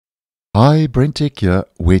Hi, BrenTech here,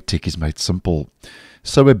 where tech is made simple.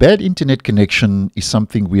 So a bad internet connection is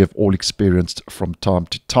something we have all experienced from time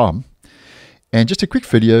to time. And just a quick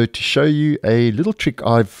video to show you a little trick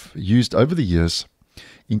I've used over the years,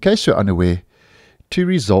 in case you're unaware, to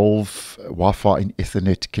resolve Wi-Fi and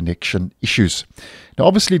Ethernet connection issues. Now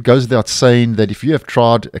obviously it goes without saying that if you have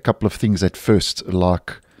tried a couple of things at first,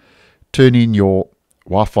 like turning your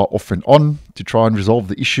Wi-Fi off and on to try and resolve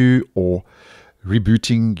the issue, or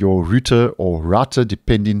rebooting your router or router,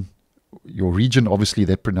 depending your region, obviously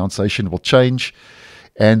that pronunciation will change,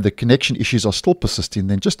 and the connection issues are still persisting,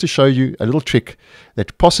 then just to show you a little trick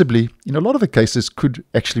that possibly, in a lot of the cases, could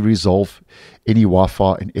actually resolve any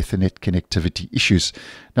Wi-Fi and Ethernet connectivity issues.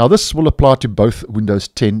 Now this will apply to both Windows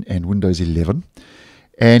 10 and Windows 11,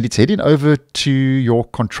 and it's heading over to your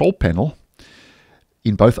control panel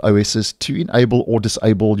in both OSs to enable or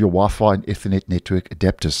disable your Wi-Fi and Ethernet network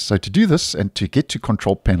adapters. So to do this and to get to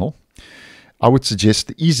control panel, I would suggest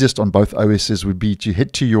the easiest on both OSs would be to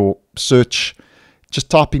head to your search, just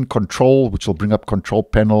type in control, which will bring up control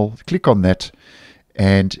panel, click on that,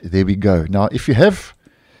 and there we go. Now if you have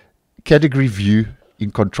category view in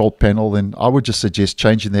control panel, then I would just suggest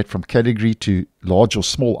changing that from category to large or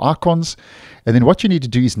small icons. And then what you need to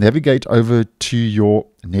do is navigate over to your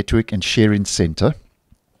network and sharing center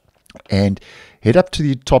and head up to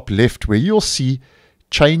the top left where you'll see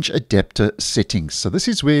change adapter settings. So this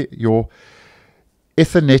is where your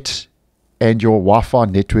Ethernet and your Wi-Fi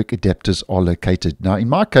network adapters are located. Now in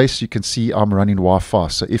my case, you can see I'm running Wi-Fi.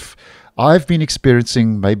 So if I've been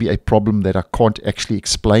experiencing maybe a problem that I can't actually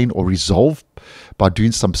explain or resolve by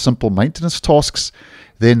doing some simple maintenance tasks,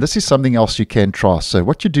 then this is something else you can try. So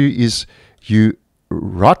what you do is you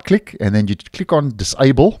right click and then you click on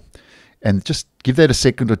disable, and just give that a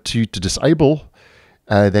second or two to disable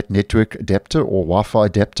that network adapter or Wi-Fi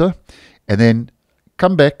adapter, and then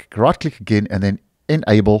come back, right click again, and then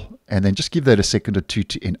enable, and then just give that a second or two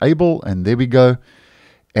to enable, and there we go.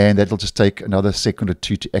 And that'll just take another second or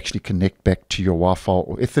two to actually connect back to your Wi-Fi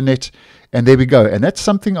or Ethernet, and there we go. And that's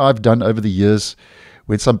something I've done over the years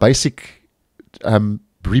when some basic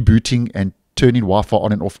rebooting and turning Wi-Fi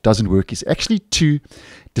on and off doesn't work, is actually to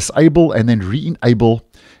disable and then re-enable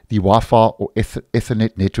the Wi-Fi or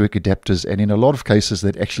Ethernet network adapters, and in a lot of cases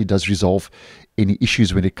that actually does resolve any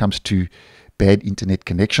issues when it comes to bad internet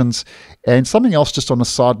connections. And something else just on a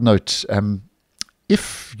side note,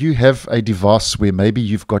 if you have a device where maybe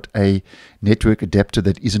you've got a network adapter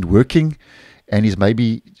that isn't working and is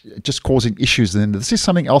maybe just causing issues, then this is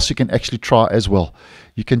something else you can actually try as well.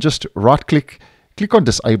 You can just right click on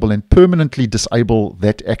disable and permanently disable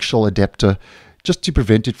that actual adapter, just to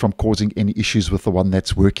prevent it from causing any issues with the one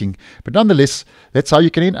that's working. But nonetheless, that's how you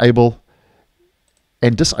can enable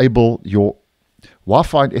and disable your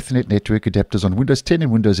Wi-Fi and Ethernet network adapters on Windows 10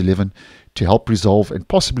 and Windows 11 to help resolve and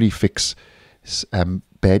possibly fix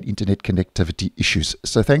bad internet connectivity issues.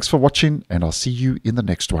 So thanks for watching, and I'll see you in the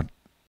next one.